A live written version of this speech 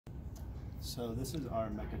So this is our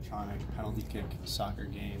Mechatronic penalty kick soccer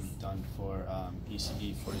game done for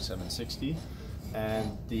ECE 4760,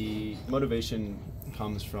 and the motivation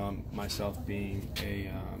comes from myself being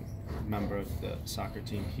a member of the soccer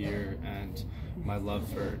team here and my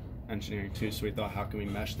love for engineering too, so we thought, how can we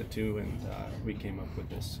mesh the two, and we came up with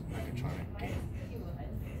this Mechatronic game.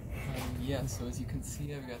 Yeah, so as you can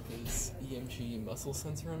see, I've got this EMG muscle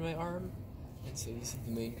sensor on my arm, and so this is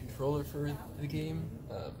the main controller for the game.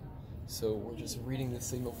 So we're just reading the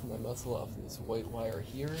signal from my muscle off of this white wire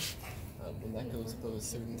here. When that goes above a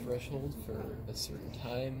certain threshold for a certain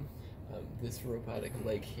time, this robotic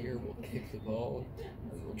leg here will kick the ball,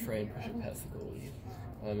 and we'll try and push it past the goalie.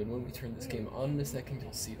 And when we turn this game on in a second,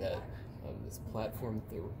 you'll see that this platform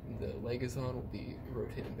the leg is on will be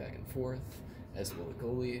rotating back and forth, as will the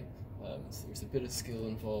goalie. So there's a bit of skill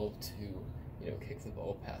involved to, kick the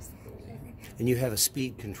ball past the goalie. And you have a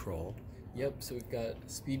speed control. Yep, so we've got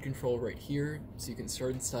speed control right here, so you can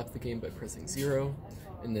start and stop the game by pressing 0,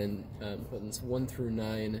 and then buttons 1 through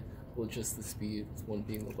 9 will adjust the speed, with 1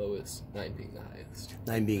 being the lowest, 9 being the highest.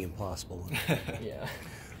 9 being impossible. Yeah.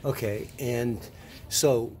 Okay, and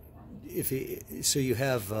so you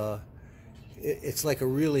have it's like a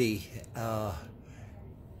really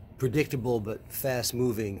predictable but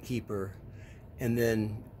fast-moving keeper, and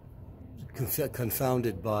then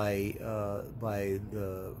confounded by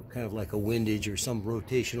the kind of like a windage or some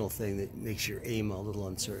rotational thing that makes your aim a little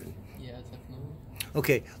uncertain. Yeah, definitely.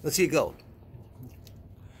 Okay, let's see it go.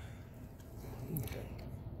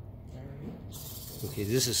 Okay,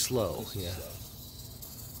 this is slow. Yeah.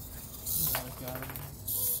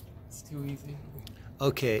 It's too easy.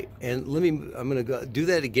 Okay, and I'm gonna go do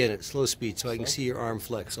that again at slow speed so I can see your arm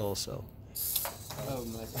flex also. Oh,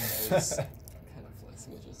 my bad. I was kind of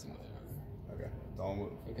flexing, adjusting my arm. Okay, don't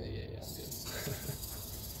move. Okay, yeah, I'm good.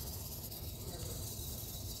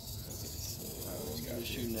 Okay, so I'm gonna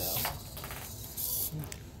shoot now.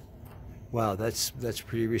 Wow, that's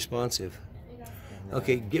pretty responsive.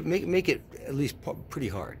 Okay, make it at least pretty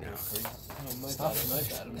hard now. Oh, my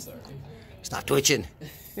bad, I'm sorry. Stop twitching.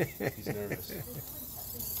 He's nervous.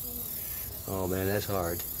 Oh man, that's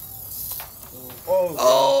hard.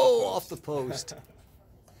 Oh, off the post.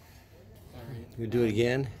 Alright. You do it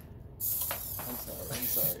again? I'm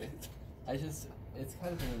sorry. It's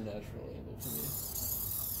kind of an unnatural angle for me.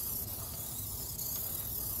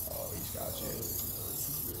 Oh, he's got you. This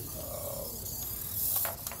is really tough.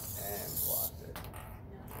 And blocked it.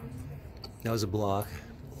 That was a block.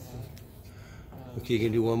 Okay, you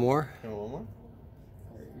can do one more? One more?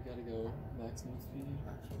 Alright, we gotta go maximum speed.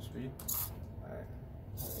 Maximum speed. Alright.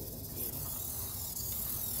 Alright, I'm good.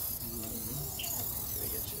 Gonna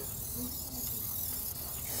get you.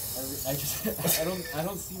 I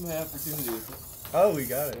don't see my opportunities. Oh, we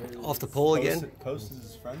got it. Off the pole again? Post is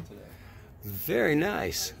his friend today. Very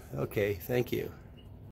nice. Okay, thank you.